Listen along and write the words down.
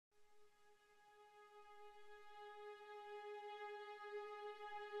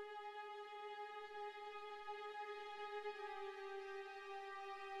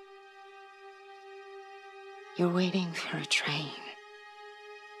You're waiting for a train.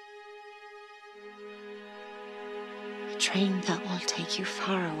 A train that will take you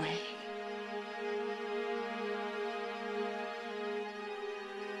far away.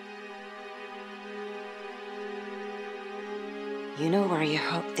 You know where you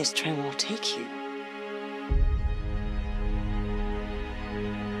hope this train will take you.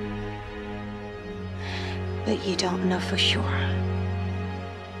 But you don't know for sure.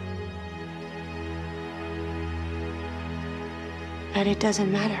 But it doesn't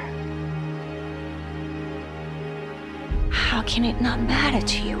matter. How can it not matter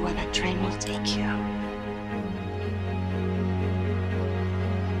to you where that train will take you?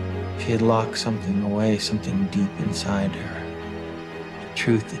 She had locked something away, something deep inside her. The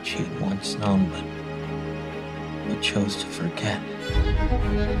truth that she had once known, but chose to forget.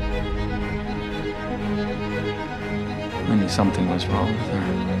 I knew something was wrong with her.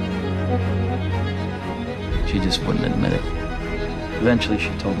 She just wouldn't admit it. Eventually, she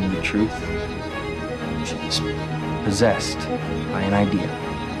told me the truth. She was possessed by an idea.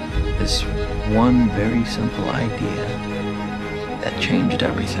 This one very simple idea that changed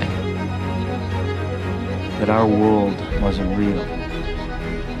everything. That our world wasn't real.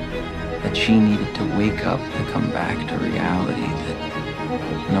 That she needed to wake up to come back to reality. That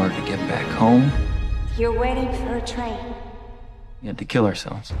in order to get back home, You're waiting for a train. we had to kill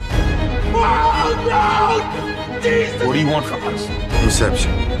ourselves. Oh, no! Jesus! What do you want from us?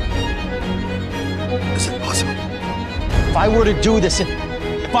 Inception. Is it possible? If I were to do this,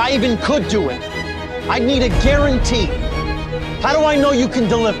 if I even could do it, I'd need a guarantee. How do I know you can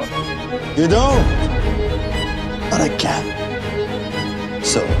deliver? You don't. But I can.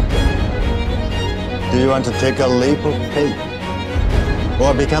 So, do you want to take a leap of faith?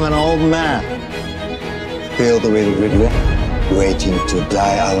 Or become an old man? Filled with regret, waiting to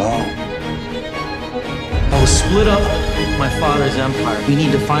die alone? I was split up my father's empire. We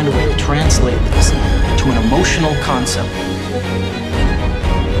need to find a way to translate this to an emotional concept.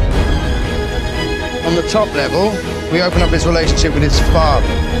 On the top level, we open up his relationship with his father.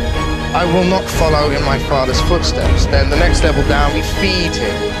 I will not follow in my father's footsteps. Then the next level down, we feed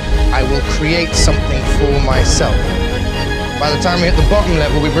him. I will create something for myself. By the time we hit the bottom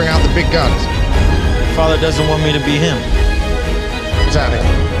level, we bring out the big guns. Father doesn't want me to be him. Exactly.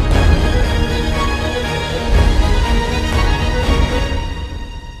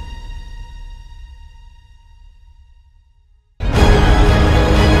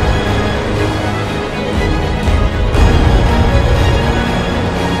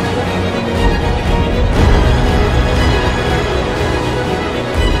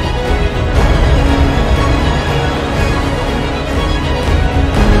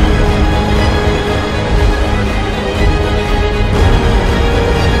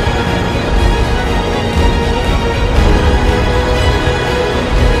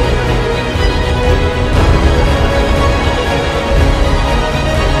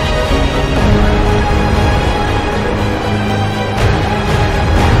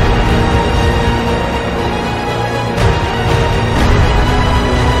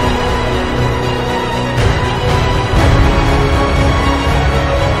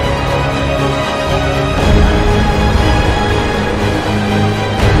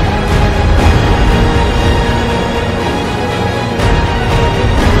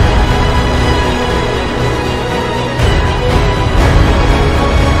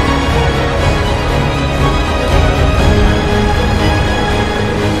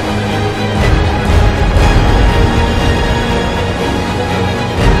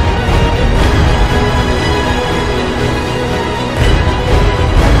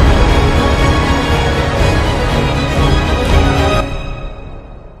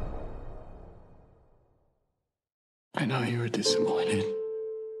 I know you were disappointed.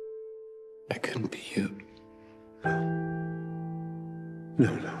 I couldn't be you.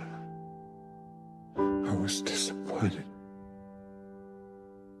 No. I was disappointed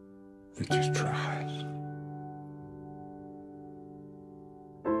that you tried.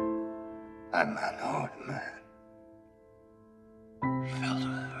 I'm an old man, filled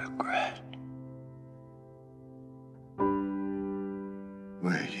with regret,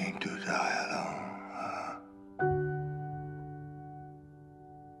 waiting to die alone.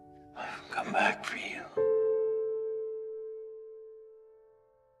 I've come back for you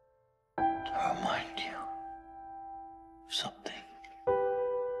to remind you of something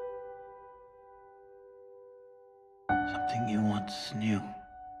you once knew.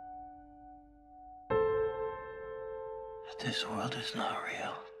 That this world is not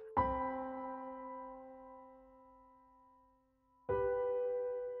real.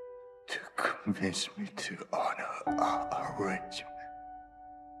 To convince me to honor our arrangement.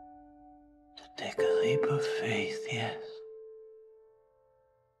 To take a leap of faith, yes.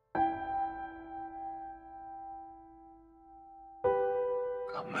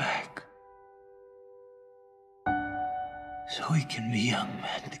 Come back. So we can be young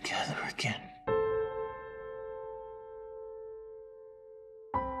men together again.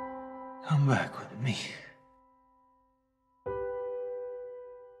 Come back with me.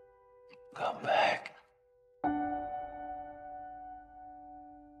 Come back.